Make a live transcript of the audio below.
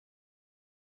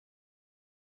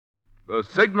The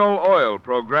Signal Oil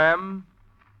Program,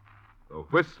 The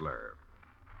Whistler.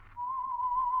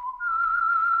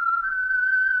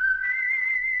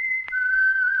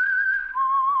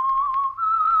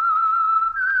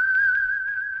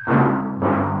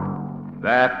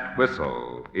 That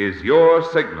whistle is your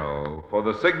signal for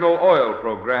the Signal Oil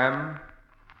Program,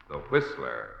 The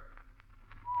Whistler.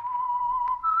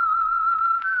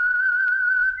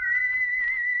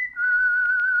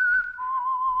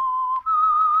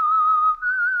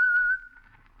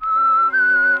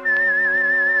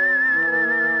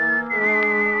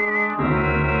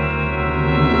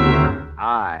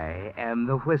 I am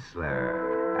the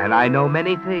Whistler, and I know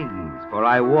many things, for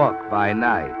I walk by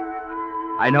night.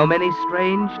 I know many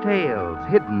strange tales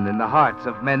hidden in the hearts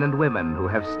of men and women who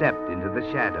have stepped into the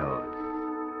shadows.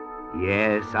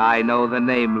 Yes, I know the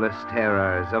nameless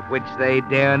terrors of which they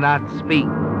dare not speak.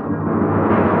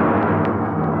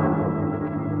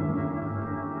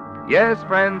 Yes,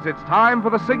 friends, it's time for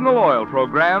the Signal Oil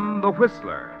Program, The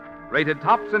Whistler, rated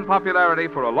tops in popularity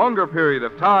for a longer period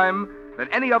of time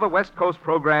than any other West Coast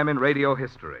program in radio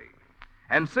history.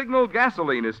 And Signal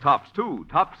gasoline is tops, too,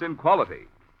 tops in quality.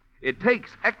 It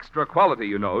takes extra quality,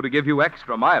 you know, to give you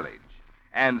extra mileage.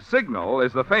 And Signal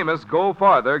is the famous Go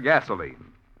Farther gasoline.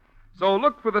 So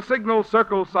look for the Signal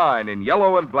Circle sign in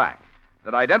yellow and black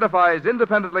that identifies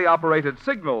independently operated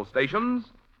signal stations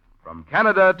from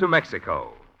Canada to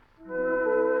Mexico.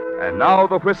 And now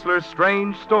the Whistler's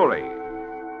strange story.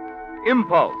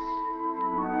 Impulse.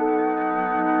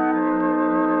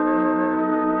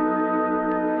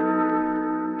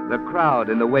 The crowd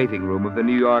in the waiting room of the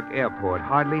New York airport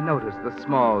hardly noticed the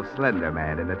small, slender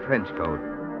man in a trench coat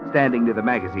standing near the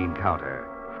magazine counter.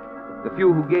 The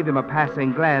few who gave him a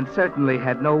passing glance certainly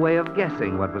had no way of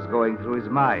guessing what was going through his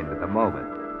mind at the moment,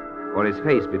 for his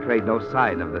face betrayed no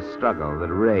sign of the struggle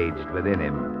that raged within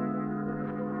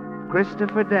him.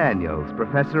 Christopher Daniels,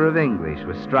 professor of English,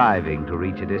 was striving to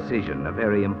reach a decision, a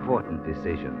very important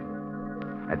decision.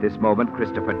 At this moment,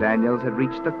 Christopher Daniels had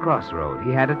reached the crossroad.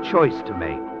 He had a choice to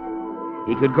make.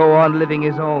 He could go on living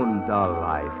his own dull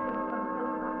life,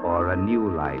 or a new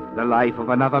life, the life of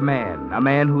another man, a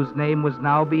man whose name was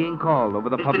now being called over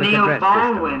the public address system. Mr.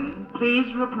 Neil Baldwin,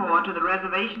 please report to the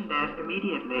reservation desk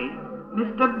immediately.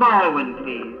 Mr. Baldwin,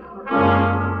 please.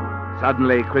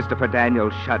 Suddenly, Christopher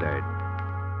Daniels shuddered.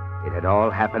 It had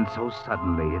all happened so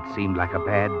suddenly, it seemed like a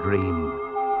bad dream.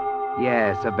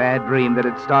 Yes, a bad dream that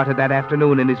had started that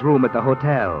afternoon in his room at the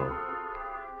hotel.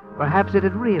 Perhaps it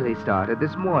had really started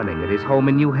this morning at his home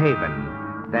in New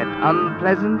Haven, that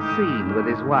unpleasant scene with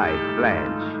his wife,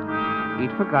 Blanche.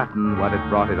 He'd forgotten what had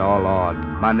brought it all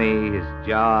on. Money, his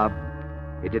job.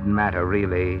 It didn't matter,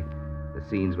 really. The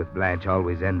scenes with Blanche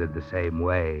always ended the same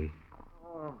way.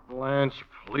 Oh, Blanche,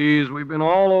 please. We've been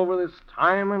all over this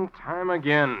time and time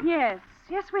again. Yes,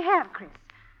 we have, Chris.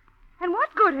 And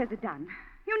what good has it done?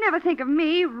 You never think of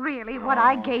me, really, what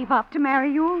I gave up to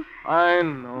marry you. I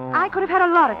know. I could have had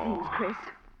a lot of things, Chris.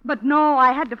 But no,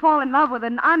 I had to fall in love with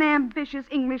an unambitious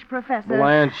English professor.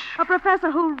 Blanche. A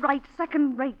professor who writes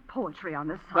second-rate poetry on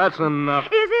the side. That's enough.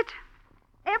 Is it?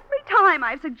 Every time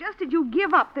I've suggested you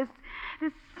give up this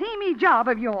seamy job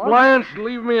of yours. Blanche,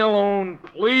 leave me alone.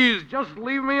 Please, just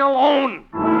leave me alone.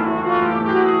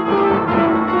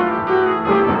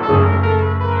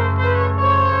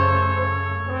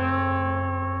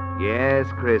 Yes,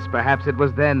 Chris, perhaps it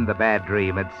was then the bad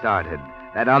dream had started.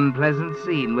 That unpleasant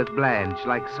scene with Blanche,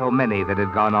 like so many that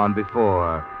had gone on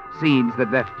before. Scenes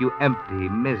that left you empty,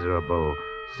 miserable,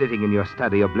 sitting in your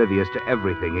study oblivious to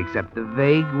everything except the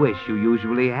vague wish you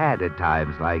usually had at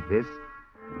times like this,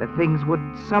 that things would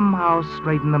somehow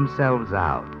straighten themselves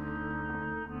out.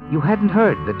 You hadn't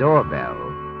heard the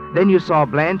doorbell. Then you saw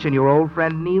Blanche and your old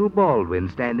friend Neil Baldwin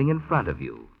standing in front of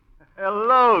you.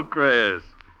 Hello, Chris.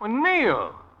 Well,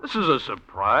 Neil, this is a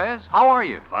surprise. How are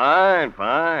you? Fine.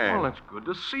 Well, it's good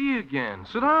to see you again.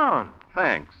 Sit down.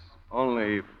 Thanks.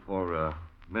 Only for a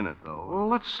minute, though. Well,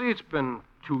 let's see. It's been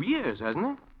 2 years, hasn't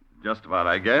it? Just about,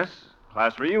 I guess.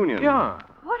 Class reunion. Yeah.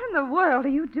 What in the world are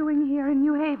you doing here in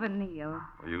New Haven, Neil?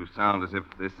 You sound as if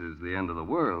this is the end of the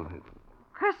world.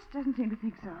 Chris doesn't seem to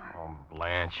think so. Oh,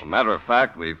 Blanche. As a matter of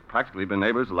fact, we've practically been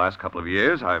neighbors the last couple of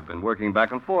years. I've been working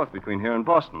back and forth between here and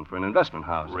Boston for an investment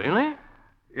house. Really?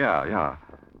 Yeah,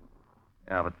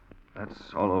 but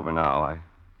that's all over now. I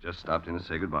just stopped in to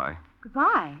say goodbye.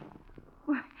 Goodbye?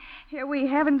 Well, here we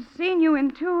haven't seen you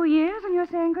in 2 years, and you're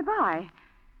saying goodbye.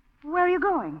 Where are you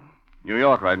going? New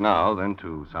York right now, then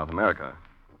to South America.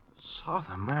 South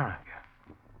America?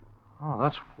 Oh,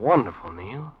 that's wonderful,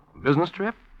 Neil. Business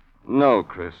trip? No,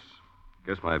 Chris.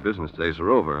 Guess my business days are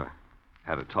over.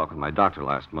 Had a talk with my doctor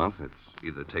last month. It's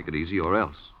either take it easy or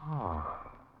else. Oh.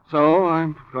 So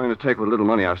I'm going to take what little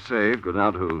money I've saved, go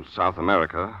down to South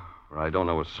America, where I don't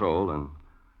know a soul, and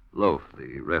loaf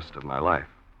the rest of my life.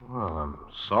 Well, I'm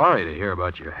sorry to hear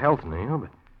about your health, Neil,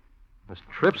 but this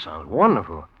trip sounds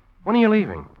wonderful. When are you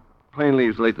leaving? Plane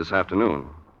leaves late this afternoon.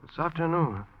 This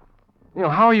afternoon. Neil,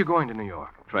 how are you going to New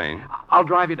York? Train. I'll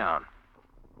drive you down.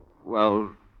 Well,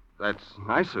 that's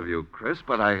nice of you, Chris,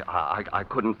 but I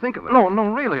couldn't think of it. No,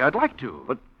 really, I'd like to.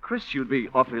 But, Chris, you'd be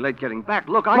awfully late getting back.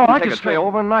 Look, I can could stay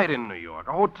overnight in New York,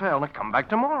 a hotel, and come back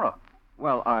tomorrow.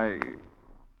 Well, I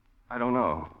don't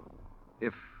know.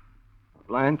 If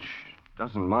Blanche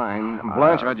doesn't mind...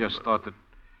 Blanche, I just thought that...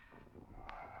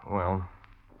 Well...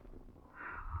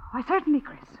 Why, certainly,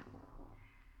 Chris.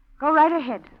 Go right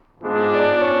ahead.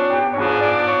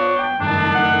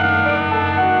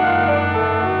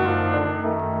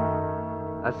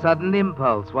 A sudden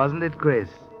impulse, wasn't it, Chris?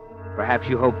 Perhaps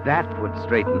you hoped that would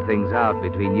straighten things out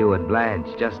between you and Blanche,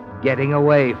 just getting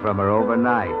away from her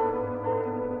overnight.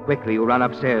 Quickly, you run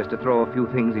upstairs to throw a few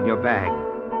things in your bag.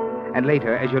 And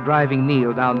later, as you're driving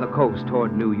Neil down the coast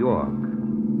toward New York.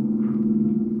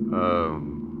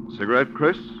 Cigarette,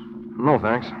 Chris? No,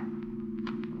 thanks.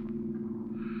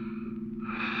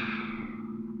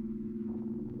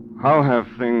 How have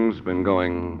things been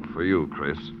going for you,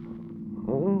 Chris?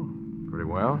 Oh, pretty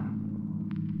well.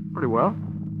 Pretty well.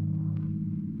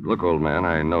 Look, old man,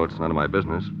 I know it's none of my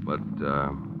business, but,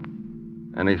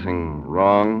 anything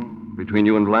wrong between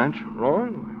you and Blanche?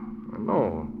 Wrong?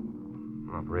 No.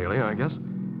 Not really, I guess.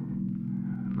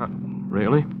 Not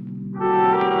really.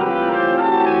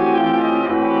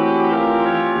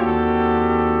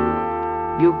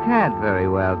 You can't very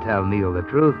well tell Neil the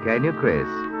truth, can you, Chris?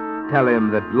 Tell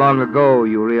him that long ago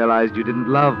you realized you didn't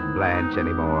love Blanche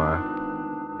anymore.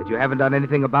 That you haven't done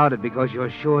anything about it because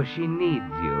you're sure she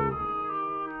needs you.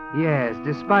 Yes,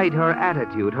 despite her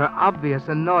attitude, her obvious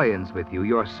annoyance with you,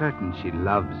 you're certain she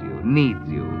loves you, needs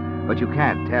you. But you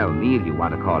can't tell Neil you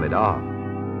want to call it off,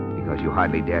 because you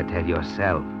hardly dare tell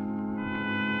yourself.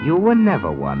 You were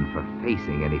never one for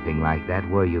facing anything like that,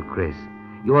 were you, Chris?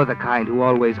 You're the kind who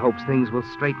always hopes things will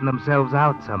straighten themselves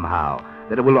out somehow,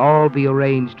 that it will all be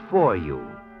arranged for you.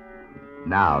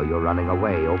 Now you're running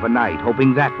away overnight,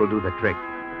 hoping that will do the trick.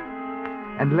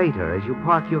 And later, as you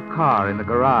park your car in the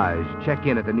garage, check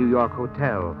in at the New York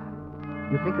hotel,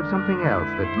 you think of something else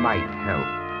that might help.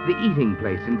 The eating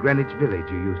place in Greenwich Village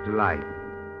you used to like.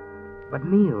 But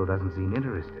Neil doesn't seem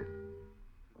interested.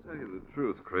 To tell you the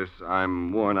truth, Chris,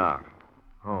 I'm worn out.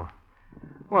 Oh.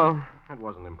 Well, that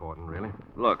wasn't important, really.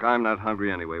 Look, I'm not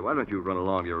hungry anyway. Why don't you run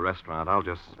along to your restaurant? I'll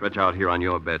just stretch out here on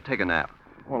your bed. Take a nap.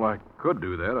 Well, I could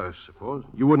do that, I suppose.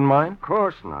 You wouldn't mind? Of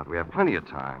course not. We have plenty of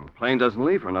time. Plane doesn't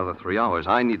leave for another 3 hours.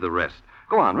 I need the rest.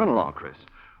 Go on, run along, Chris.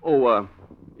 Oh,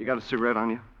 you got a cigarette on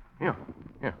you? Yeah.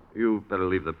 You better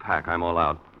leave the pack. I'm all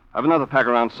out. I have another pack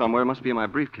around somewhere. It must be in my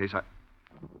briefcase.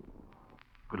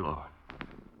 Good Lord.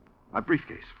 My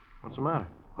briefcase. What's the matter?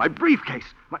 My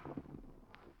briefcase!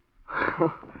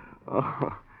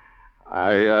 Oh,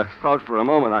 I thought for a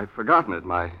moment I'd forgotten it.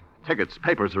 My tickets,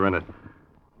 papers are in it.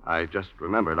 I just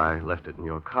remembered I left it in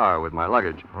your car with my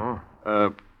luggage. Oh.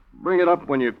 Bring it up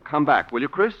when you come back, will you,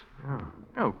 Chris?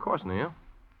 Yeah, of course, Neil.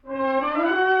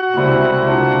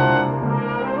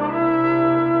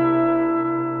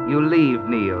 You leave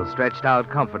Neil stretched out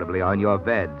comfortably on your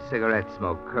bed, cigarette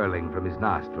smoke curling from his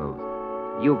nostrils.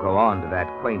 You go on to that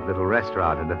quaint little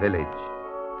restaurant in the village.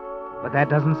 But that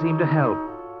doesn't seem to help.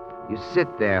 You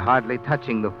sit there, hardly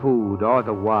touching the food or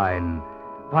the wine.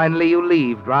 Finally, you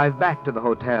leave, drive back to the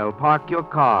hotel, park your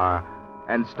car,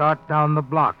 and start down the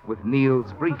block with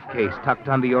Neil's briefcase tucked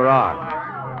under your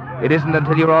arm. It isn't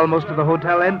until you're almost to the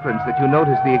hotel entrance that you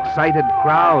notice the excited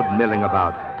crowd milling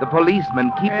about, the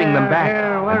policemen keeping them back,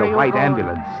 and the white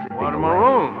ambulance slipping Out of away. my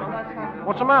room.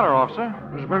 What's the matter, officer?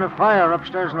 There's been a fire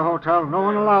upstairs in the hotel. No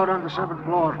one allowed on the 7th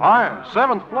floor. Fire?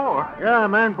 7th floor? Yeah, a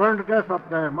man burned to death up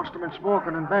there. Must have been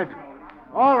smoking in bed.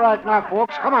 All right now,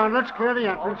 folks. Come on, let's clear the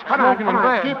entrance. Come on, Smoking come in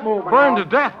on. bed. Keep moving. Burned now. to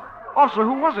death. Officer,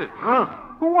 who was it? Huh?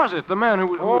 Who was it? The man who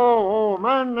was... Oh, a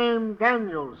man named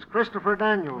Daniels. Christopher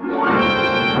Daniels.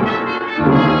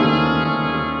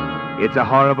 It's a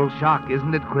horrible shock,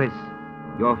 isn't it, Chris?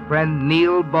 Your friend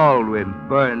Neil Baldwin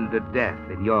burned to death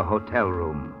in your hotel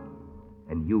room.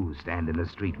 And you stand in the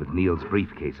street with Neil's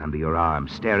briefcase under your arm,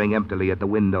 staring emptily at the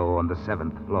window on the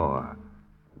 7th floor.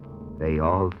 They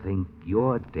all think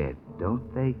you're dead,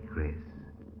 don't they, Chris?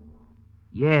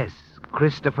 Yes,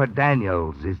 Christopher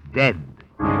Daniels is dead.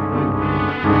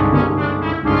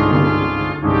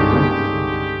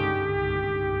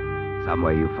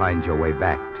 Somewhere you find your way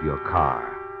back to your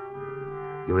car.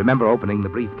 You remember opening the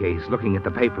briefcase, looking at the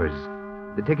papers.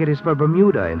 The ticket is for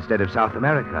Bermuda instead of South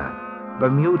America.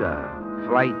 Bermuda,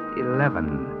 Flight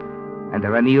 11. And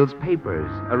there are Neil's papers,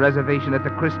 a reservation at the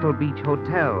Crystal Beach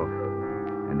Hotel.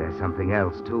 And there's something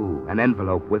else, too, an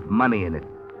envelope with money in it.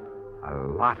 A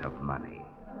lot of money.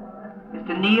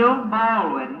 Mr. Neil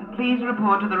Baldwin, please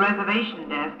report to the reservation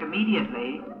desk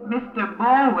immediately. Mr.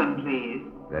 Baldwin, please.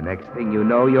 The next thing you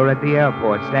know, you're at the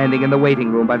airport, standing in the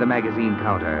waiting room by the magazine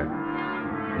counter.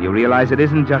 You realize it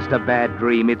isn't just a bad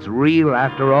dream. It's real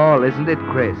after all, isn't it,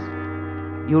 Chris?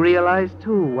 You realize,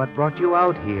 too, what brought you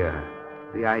out here.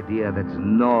 The idea that's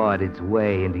gnawed its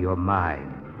way into your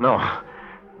mind. No,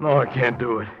 I can't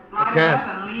do it. I Flight can't.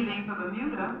 11 leaving for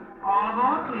Bermuda. All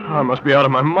aboard, please. I must be out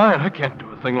of my mind. I can't do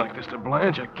a thing like this to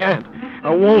Blanche. I can't. I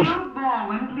won't. Mr.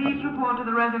 Baldwin, please report to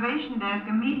the reservation desk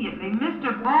immediately.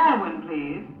 Mr. Baldwin,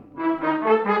 please.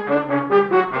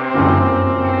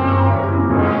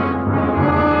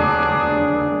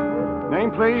 Name,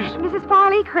 please? Mrs.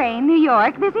 Farley Crane, New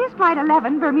York. This is Flight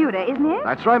 11, Bermuda, isn't it?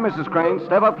 That's right, Mrs. Crane.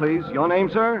 Step up, please. Your name,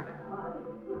 sir?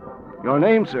 Your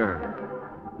name, sir?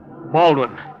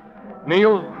 Baldwin.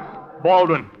 Neil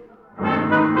Baldwin.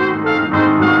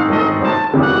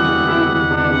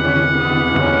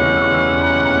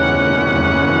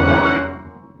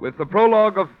 With the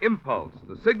prologue of Impulse,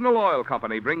 the Signal Oil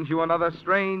Company brings you another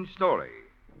strange story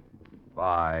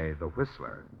by The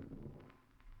Whistler.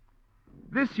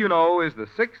 This, you know, is the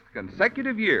 6th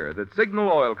consecutive year that Signal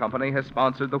Oil Company has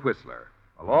sponsored The Whistler.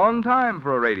 A long time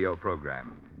for a radio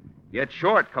program, yet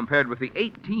short compared with the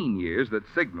 18 years that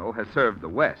Signal has served the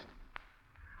West.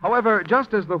 However,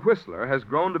 just as The Whistler has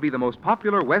grown to be the most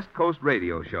popular West Coast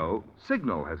radio show,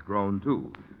 Signal has grown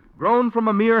too. Grown from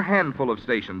a mere handful of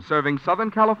stations serving Southern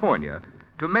California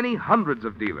to many hundreds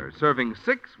of dealers serving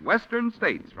 6 western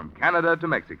states from Canada to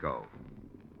Mexico.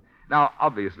 Now,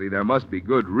 obviously, there must be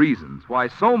good reasons why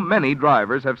so many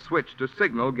drivers have switched to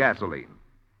Signal gasoline.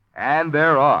 And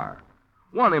there are.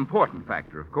 One important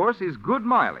factor, of course, is good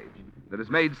mileage that has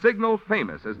made Signal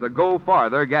famous as the Go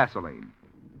Farther gasoline.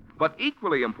 But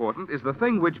equally important is the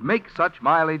thing which makes such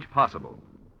mileage possible.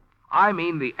 I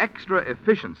mean the extra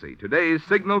efficiency today's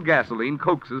Signal gasoline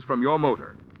coaxes from your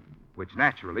motor, which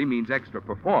naturally means extra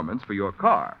performance for your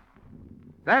car.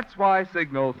 That's why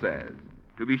Signal says,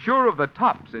 to be sure of the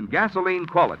tops in gasoline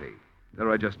quality, there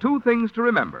are just 2 things to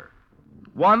remember.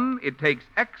 1, it takes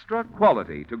extra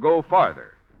quality to go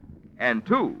farther. And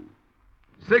 2,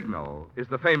 Signal is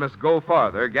the famous Go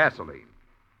Farther gasoline.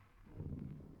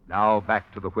 Now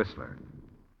back to The Whistler.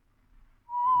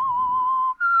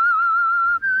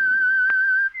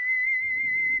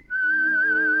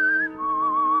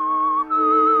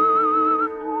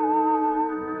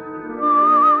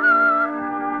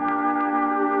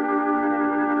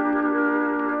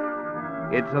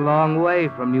 It's a long way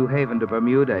from New Haven to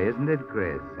Bermuda, isn't it,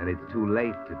 Chris? And it's too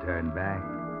late to turn back.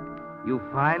 You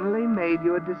finally made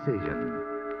your decision.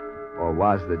 Or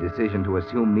was the decision to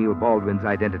assume Neil Baldwin's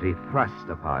identity thrust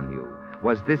upon you?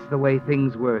 Was this the way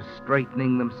things were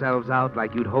straightening themselves out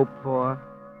like you'd hoped for?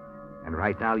 And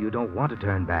right now you don't want to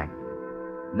turn back.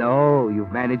 No,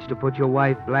 you've managed to put your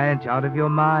wife Blanche out of your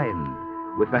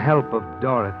mind with the help of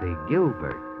Dorothy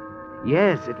Gilbert.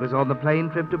 Yes, it was on the plane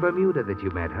trip to Bermuda that you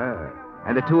met her.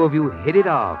 And the 2 of you hit it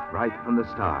off right from the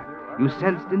start. You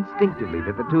sensed instinctively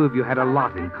that the 2 of you had a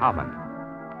lot in common.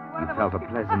 You felt a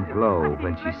pleasant glow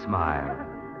when she smiled.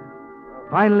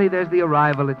 Finally, there's the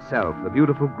arrival itself, the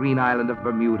beautiful green island of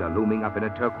Bermuda looming up in a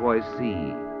turquoise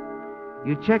sea.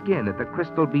 You check in at the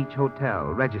Crystal Beach Hotel,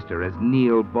 register as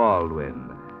Neil Baldwin.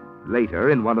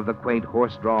 Later, in one of the quaint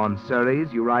horse-drawn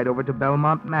surreys, you ride over to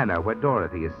Belmont Manor, where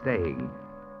Dorothy is staying.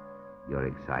 You're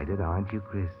excited, aren't you,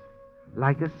 Chris?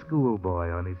 Like a schoolboy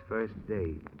on his first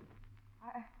date.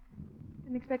 I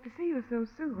didn't expect to see you so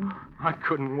soon. I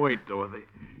couldn't wait, Dorothy.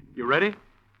 You ready?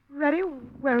 Ready?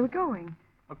 Where are we going?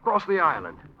 Across the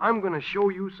island. I'm going to show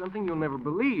you something you'll never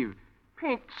believe.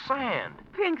 Pink sand.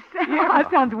 Pink sand. Yeah. Oh, that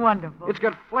sounds wonderful. It's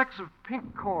got flecks of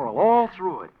pink coral all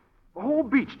through it. The whole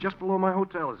beach just below my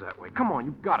hotel is that way. Come on,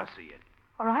 you've got to see it.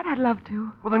 All right, I'd love to.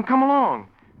 Well, then come along.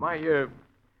 My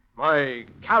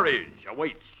carriage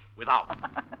awaits without.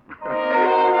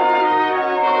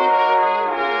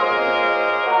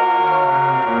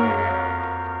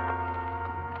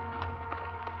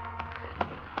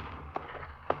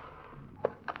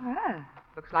 Well,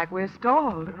 looks like we're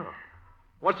stalled.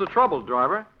 What's the trouble,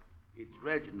 driver? It's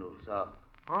Reginald, sir.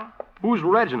 Huh? Who's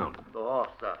Reginald? The horse,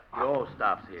 sir. He always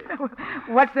stops here.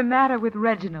 What's the matter with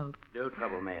Reginald? No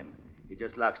trouble, ma'am. He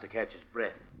just likes to catch his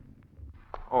breath.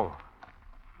 Oh.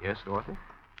 Yes, Dorothy?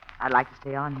 I'd like to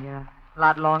stay on here a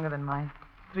lot longer than my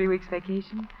 3 weeks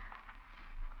vacation.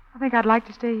 I think I'd like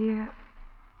to stay here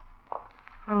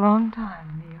for a long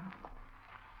time, Neil.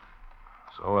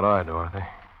 So would I, Dorothy.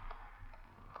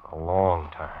 A long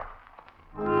time.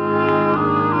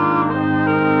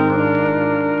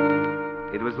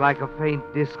 It was like a faint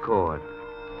discord,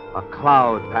 a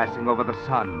cloud passing over the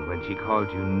sun when she called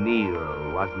you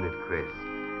Neil, wasn't it, Chris?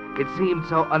 It seemed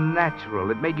so unnatural.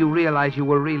 It made you realize you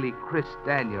were really Chris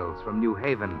Daniels from New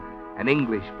Haven, an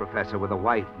English professor with a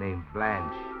wife named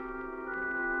Blanche.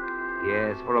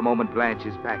 Yes, for a moment Blanche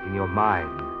is back in your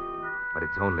mind, but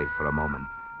it's only for a moment.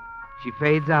 She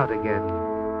fades out again,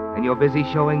 and you're busy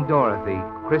showing Dorothy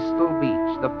Crystal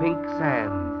Beach, the pink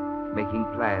sands, making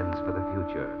plans for the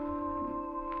future.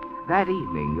 That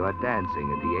evening, you're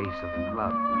dancing at the Ace of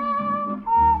Clubs.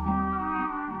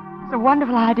 It's a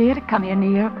wonderful idea to come here,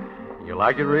 Neil. You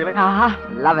like it, really? Uh-huh.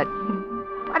 Love it.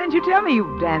 Why didn't you tell me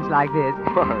you danced like this?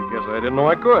 Well, I guess I didn't know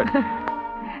I could.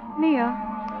 Neil,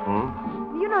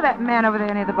 you know that man over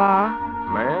there near the bar?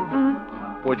 Man?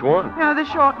 Mm-hmm. Which one? You know, the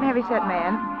short and heavy-set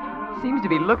man. Seems to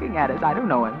be looking at us. I don't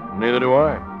know him. Neither do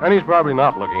I. And he's probably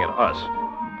not looking at us.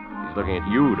 He's looking at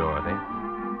you, Dorothy.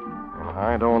 And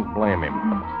I don't blame him.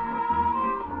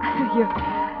 You're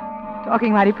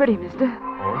talking mighty pretty, mister.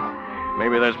 Oh,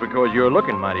 maybe that's because you're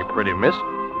looking mighty pretty, miss.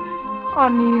 Oh,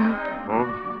 Neil.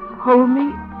 Hold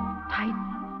me tight.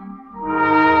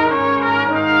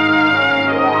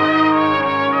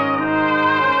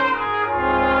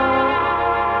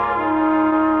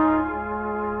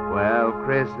 Well,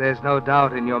 Chris, there's no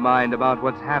doubt in your mind about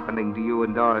what's happening to you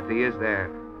and Dorothy, is there?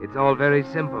 It's all very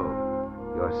simple.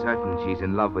 You're certain she's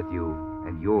in love with you,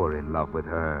 and you're in love with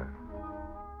her.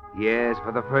 Yes,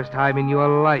 for the first time in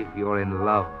your life, you're in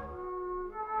love.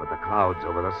 But the cloud's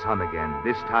over the sun again.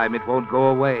 This time it won't go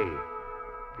away.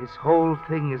 This whole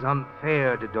thing is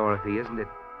unfair to Dorothy, isn't it?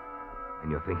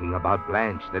 And you're thinking about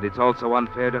Blanche, that it's also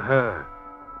unfair to her.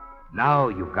 Now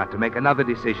you've got to make another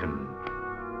decision.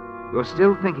 You're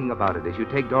still thinking about it as you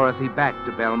take Dorothy back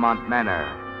to Belmont Manor,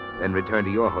 then return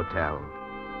to your hotel.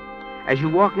 As you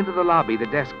walk into the lobby, the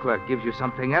desk clerk gives you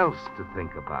something else to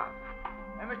think about.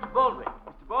 Hey, Mr. Baldwin.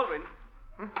 Mr. Baldwin.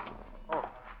 Oh.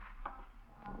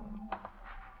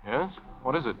 Yes?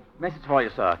 What is it? Message for you,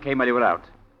 sir. Came while you were out.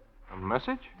 A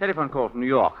message? Telephone call from New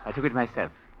York. I took it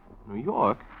myself. New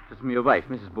York? Just from your wife,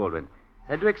 Mrs. Baldwin.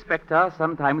 Said to expect her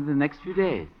sometime within the next few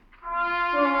days.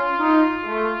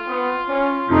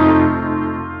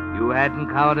 You hadn't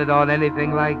counted on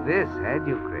anything like this, had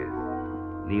you, Chris?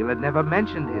 Neil had never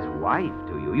mentioned his wife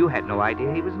to you. You had no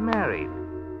idea he was married.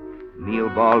 Neil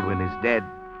Baldwin is dead.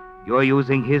 You're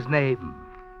using his name.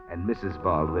 And Mrs.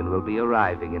 Baldwin will be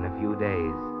arriving in a few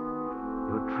days.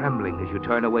 You're trembling as you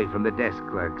turn away from the desk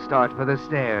clerk, start for the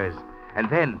stairs, and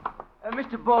then...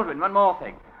 Mr. Baldwin, one more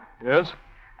thing. Yes?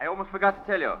 I almost forgot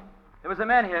to tell you. There was a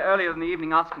man here earlier in the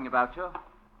evening asking about you.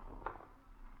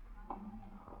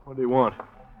 What do you want?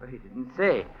 Well, he didn't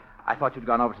say. I thought you'd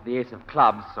gone over to the Ace of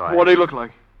Clubs, so I... What do he look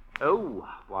like? Oh,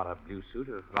 what a blue suit,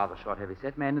 a rather short,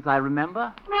 heavy-set man, as I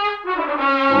remember.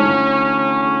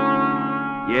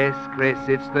 Yes, Chris,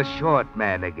 it's the short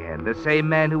man again. The same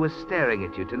man who was staring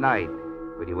at you tonight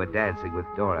when you were dancing with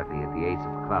Dorothy at the Ace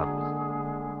of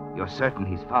Clubs. You're certain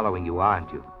he's following you,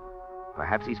 aren't you?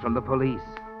 Perhaps he's from the police,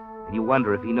 and you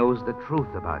wonder if he knows the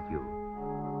truth about you.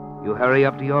 You hurry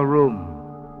up to your room,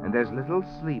 and there's little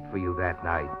sleep for you that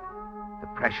night. The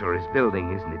pressure is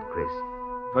building, isn't it, Chris?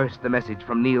 First the message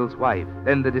from Neil's wife,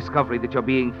 then the discovery that you're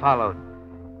being followed.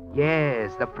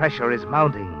 Yes, the pressure is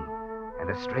mounting, and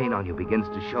a strain on you begins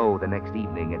to show the next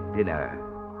evening at dinner.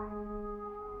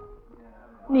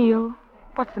 Neil,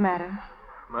 what's the matter?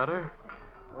 Matter?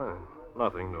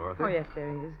 Nothing, Dorothy. Oh, yes, there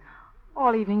is.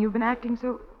 All evening you've been acting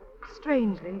so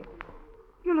strangely.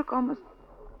 You look almost...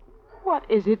 What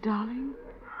is it, darling?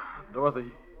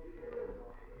 Dorothy,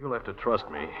 you'll have to trust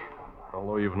me.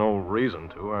 Although you've no reason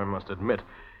to, I must admit.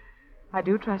 I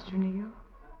do trust you, Neil.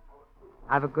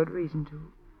 I've a good reason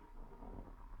to.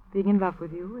 Being in love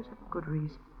with you is a good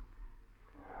reason.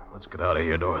 Let's get out of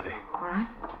here, Dorothy. All right.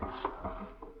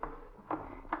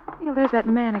 Neil, there's that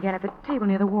man again at the table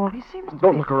near the wall. He seems to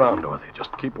Don't be... look around, Dorothy.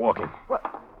 Just keep walking. What?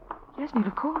 Yes, Neil,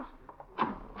 of course.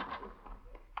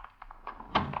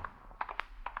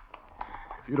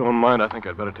 If you don't mind, I think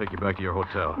I'd better take you back to your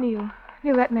hotel. Neil,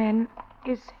 that man,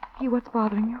 is he what's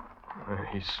bothering you?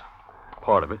 He's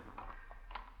part of it.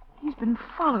 He's been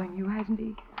following you, hasn't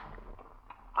he?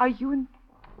 Are you in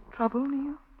trouble,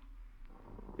 Neil?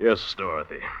 Yes,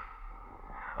 Dorothy.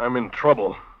 I'm in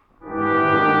trouble.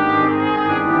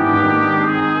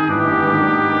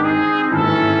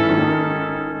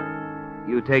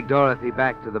 You take Dorothy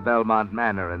back to the Belmont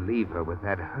Manor and leave her with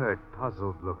that hurt,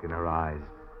 puzzled look in her eyes.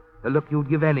 the look you'd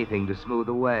give anything to smooth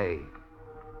away.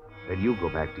 Then you go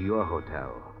back to your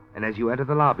hotel, and as you enter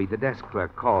the lobby, the desk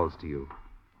clerk calls to you.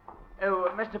 Oh,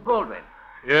 Mr. Baldwin.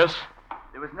 Yes?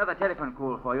 There was another telephone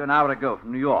call for you an hour ago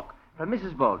from New York, from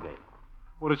Mrs. Baldwin.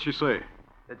 What did she say?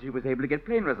 That she was able to get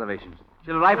plane reservations.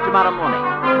 She'll arrive tomorrow morning.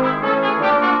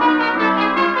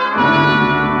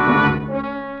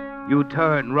 You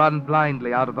run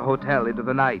blindly out of the hotel into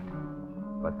the night.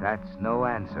 But that's no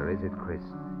answer, is it, Chris?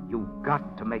 You've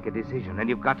got to make a decision, and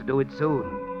you've got to do it soon.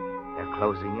 They're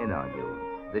closing in on you.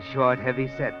 The short,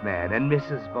 heavy-set man and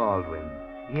Mrs. Baldwin.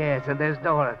 Yes, and there's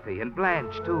Dorothy and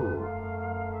Blanche, too.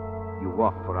 You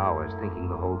walk for hours thinking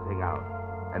the whole thing out.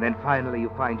 And then finally you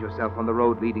find yourself on the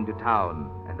road leading to town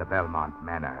and the Belmont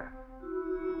Manor.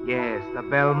 Yes, the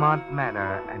Belmont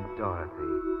Manor and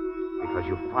Dorothy. Because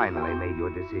you've finally made your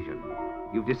decision.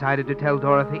 You've decided to tell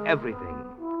Dorothy everything.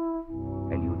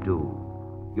 And you do.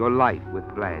 Your life with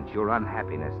Blanche, your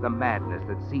unhappiness, the madness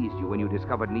that seized you when you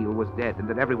discovered Neil was dead and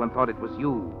that everyone thought it was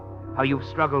you. How you've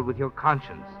struggled with your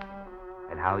conscience.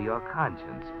 And how your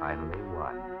conscience finally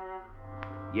won.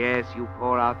 Yes, you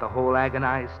pour out the whole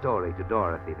agonized story to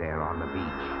Dorothy there on the beach.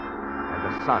 And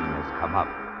the sun has come up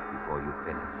before you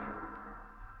finish.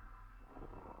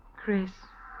 Chris,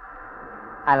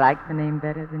 I like the name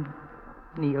better than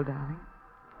Neil, darling.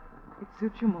 It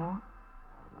suits you more.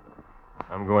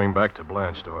 I'm going back to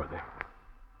Blanche, Dorothy.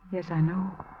 Yes, I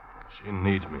know. She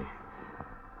needs me.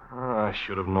 I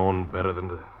should have known better than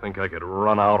to think I could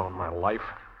run out on my life.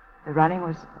 The running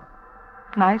was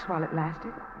nice while it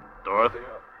lasted. Dorothy,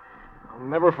 I'll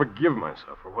never forgive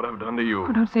myself for what I've done to you.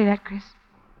 Oh, don't say that, Chris.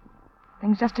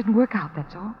 Things just didn't work out,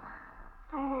 that's all.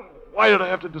 Oh, why did I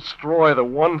have to destroy the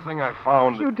one thing I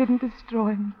found? You didn't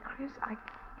destroy me, Chris.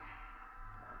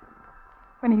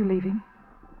 When are you leaving?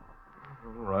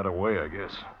 Right away, I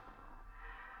guess.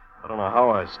 I don't know how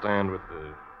I stand with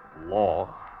the law.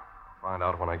 I'll find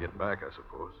out when I get back, I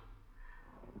suppose.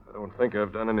 I don't think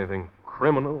I've done anything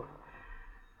criminal.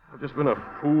 I've just been a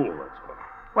fool, that's all.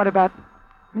 What about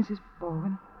Mrs.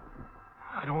 Baldwin?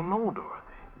 I don't know, Dorothy.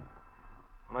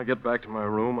 When I get back to my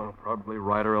room, I'll probably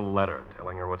write her a letter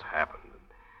telling her what's happened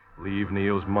and leave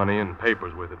Neil's money and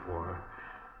papers with it for her.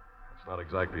 It's not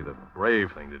exactly the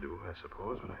brave thing to do, I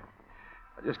suppose, but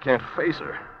I just can't face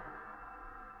her.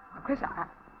 Well, Chris,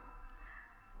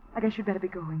 I guess you'd better be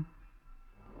going.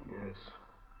 Yes.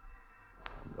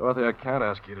 Dorothy, I can't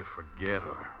ask you to forget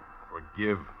or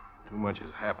forgive. Too much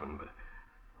has happened, but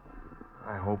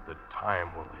I hope that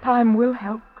time will... Time will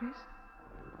help, Chris.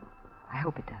 I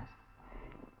hope it does.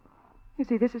 You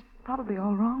see, this is probably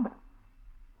all wrong, but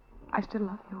I still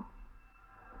love you.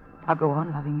 I'll go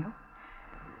on loving you.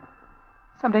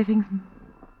 Someday things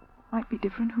might be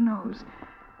different, who knows?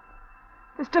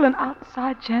 There's still an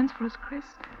outside chance for us, Chris.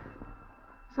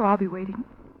 So I'll be waiting.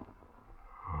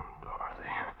 Oh, Dorothy.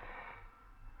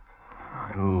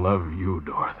 I love you,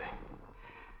 Dorothy.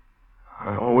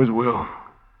 I always will.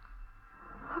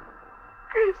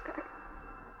 Chris,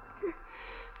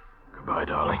 Goodbye,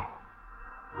 darling.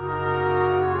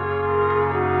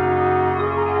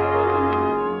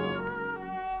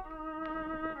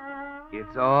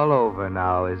 It's all over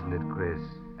now, isn't it, Chris?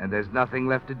 And there's nothing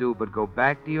left to do but go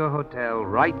back to your hotel,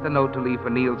 write the note to leave for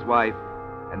Neil's wife,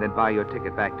 and then buy your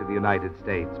ticket back to the United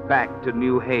States, back to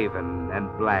New Haven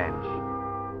and Blanche.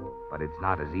 But it's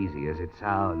not as easy as it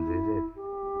sounds, is it?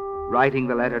 Writing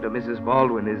the letter to Mrs.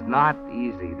 Baldwin is not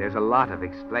easy. There's a lot of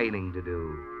explaining to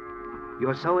do.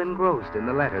 You're so engrossed in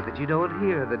the letter that you don't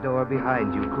hear the door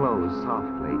behind you close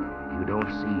softly. You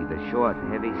don't see the short,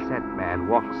 heavy-set man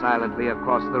walk silently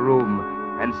across the room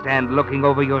and stand looking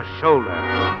over your shoulder.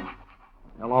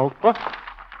 Hello? What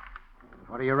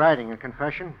are you writing, a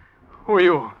confession? Who are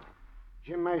you?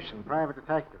 Jim Mason, private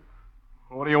detective.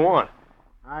 What do you want?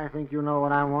 I think you know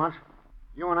what I want.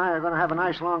 You and I are going to have a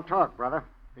nice long talk, brother.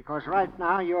 Because right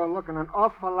now you're looking an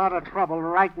awful lot of trouble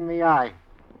right in the eye.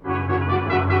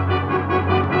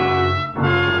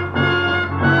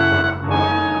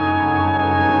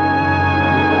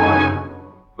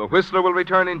 The Whistler will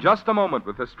return in just a moment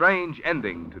with a strange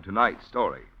ending to tonight's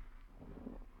story.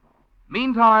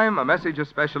 Meantime, a message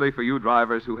especially for you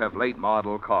drivers who have late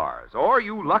model cars, or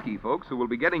you lucky folks who will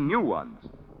be getting new ones.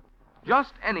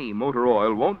 Just any motor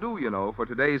oil won't do, you know, for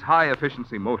today's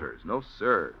high-efficiency motors. No,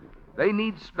 sir. They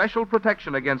need special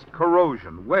protection against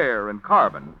corrosion, wear, and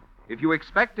carbon if you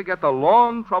expect to get the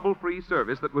long, trouble-free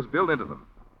service that was built into them.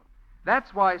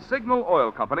 That's why Signal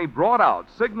Oil Company brought out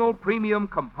Signal Premium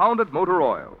Compounded Motor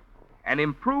Oil, an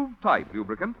improved type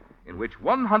lubricant in which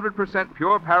 100%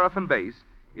 pure paraffin base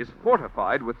is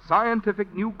fortified with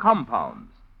scientific new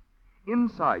compounds.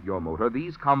 Inside your motor,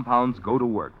 these compounds go to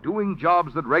work, doing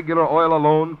jobs that regular oil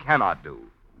alone cannot do.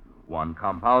 One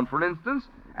compound, for instance,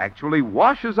 actually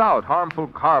washes out harmful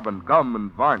carbon, gum,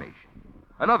 and varnish.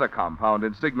 Another compound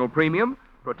in Signal Premium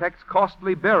protects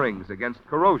costly bearings against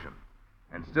corrosion.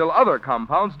 And still other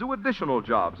compounds do additional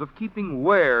jobs of keeping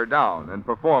wear down and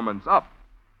performance up.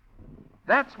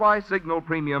 That's why Signal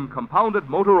Premium Compounded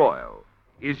Motor Oil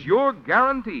is your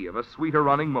guarantee of a sweeter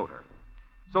running motor.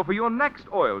 So for your next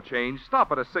oil change,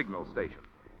 stop at a Signal station.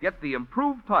 Get the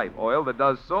improved type oil that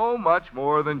does so much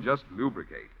more than just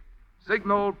lubricate.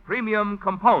 Signal Premium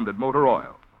Compounded Motor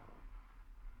Oil.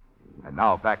 And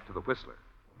now back to the Whistler.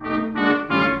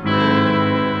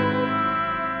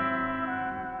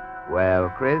 Well,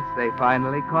 Chris, they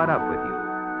finally caught up with you.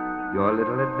 Your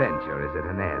little adventure is at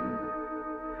an end.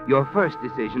 Your first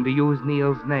decision to use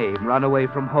Neil's name, run away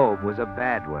from home, was a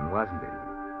bad one, wasn't it?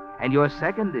 And your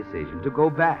second decision to go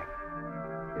back.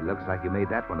 It looks like you made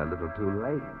that one a little too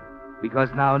late. Because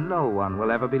now no one will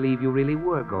ever believe you really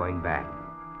were going back.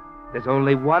 There's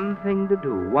only one thing to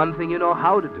do, one thing you know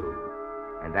how to do.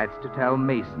 And that's to tell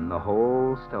Mason the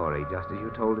whole story, just as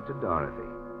you told it to Dorothy.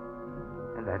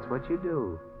 And that's what you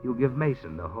do. You give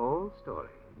Mason the whole story.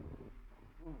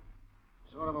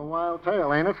 Sort of a wild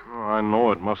tale, ain't it? Oh, I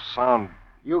know it must sound...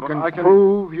 You but can I can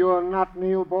prove you're not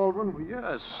Neil Baldwin? Well,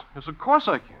 yes. Yes, of course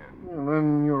I can. Well,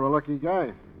 then you're a lucky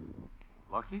guy.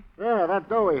 Lucky? Yeah, that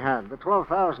dough he had, the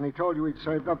 $12,000 he told you he'd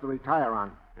saved up to retire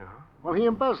on. Yeah? Well, he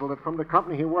embezzled it from the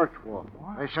company he worked for.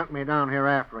 What? They sent me down here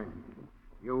after him.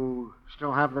 You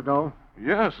still have the dough?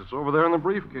 Yes, it's over there in the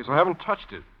briefcase. I haven't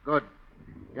touched it. Good.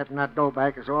 Getting that dough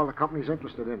back is all the company's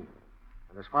interested in.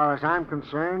 And as far as I'm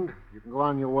concerned, you can go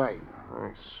on your way.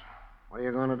 Thanks. What are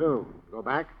you going to do? Go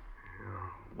back?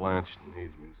 Yeah, Blanche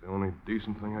needs me. It's the only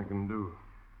decent thing I can do.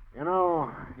 You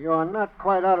know, you're not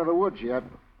quite out of the woods yet.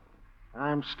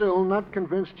 I'm still not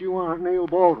convinced you aren't Neil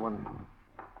Baldwin.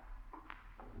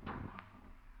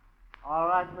 All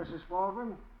right, Mrs.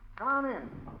 Baldwin. Come on in.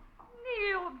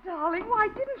 Neil, darling, why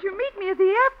didn't you meet me at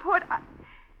the airport?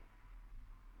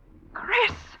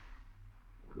 Chris!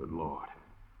 Good Lord.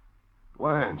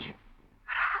 Blanche.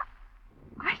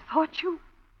 I thought you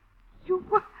were...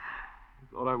 You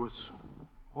thought I was...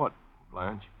 What,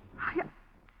 Blanche? I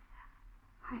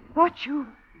thought you...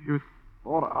 You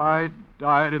thought I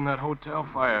died in that hotel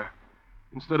fire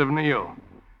instead of Neil.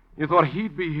 You thought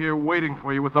he'd be here waiting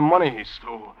for you with the money he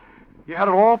stole. You had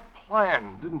it all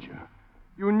planned, didn't you?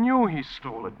 You knew he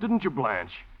stole it, didn't you,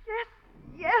 Blanche?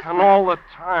 Yes. And all the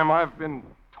time I've been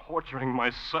torturing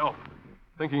myself,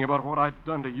 thinking about what I'd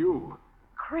done to you.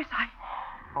 Chris,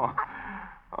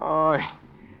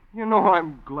 You know,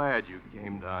 I'm glad you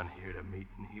came down here to meet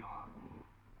Neil.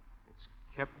 It's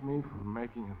kept me from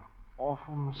making an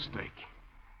awful mistake.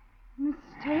 Mistake?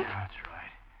 Yeah, that's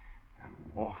right. An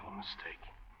awful mistake.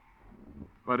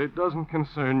 But it doesn't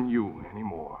concern you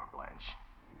anymore, Blanche.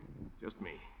 Just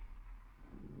me.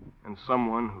 And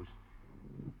someone who's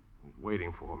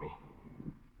waiting for me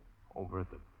over at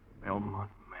the Belmont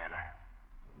Manor.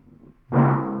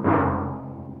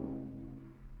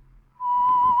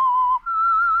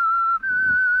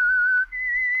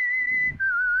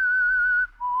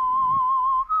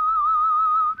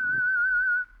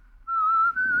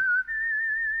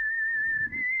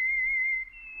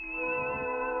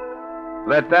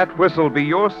 Let that whistle be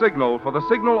your signal for the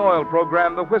Signal Oil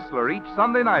program, The Whistler, each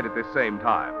Sunday night at this same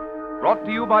time. Brought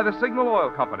to you by the Signal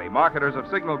Oil Company, marketers of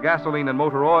Signal gasoline and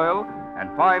motor oil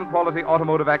and fine quality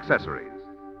automotive accessories.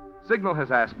 Signal has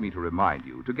asked me to remind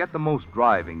you to get the most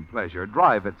driving pleasure,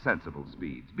 drive at sensible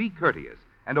speeds, be courteous,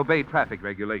 and obey traffic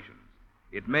regulations.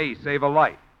 It may save a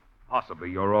life,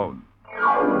 possibly your own.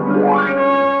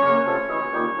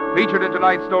 Featured in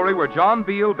tonight's story were John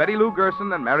Beal, Betty Lou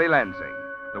Gerson, and Mary Lansing.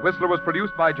 The Whistler was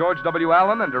produced by George W.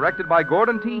 Allen and directed by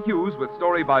Gordon T. Hughes, with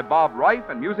story by Bob Reif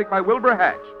and music by Wilbur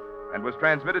Hatch, and was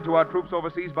transmitted to our troops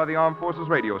overseas by the Armed Forces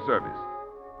Radio Service.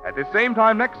 At this same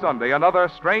time next Sunday, another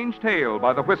strange tale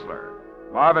by The Whistler.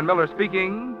 Marvin Miller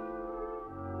speaking.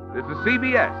 This is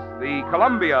CBS, the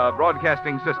Columbia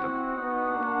Broadcasting System.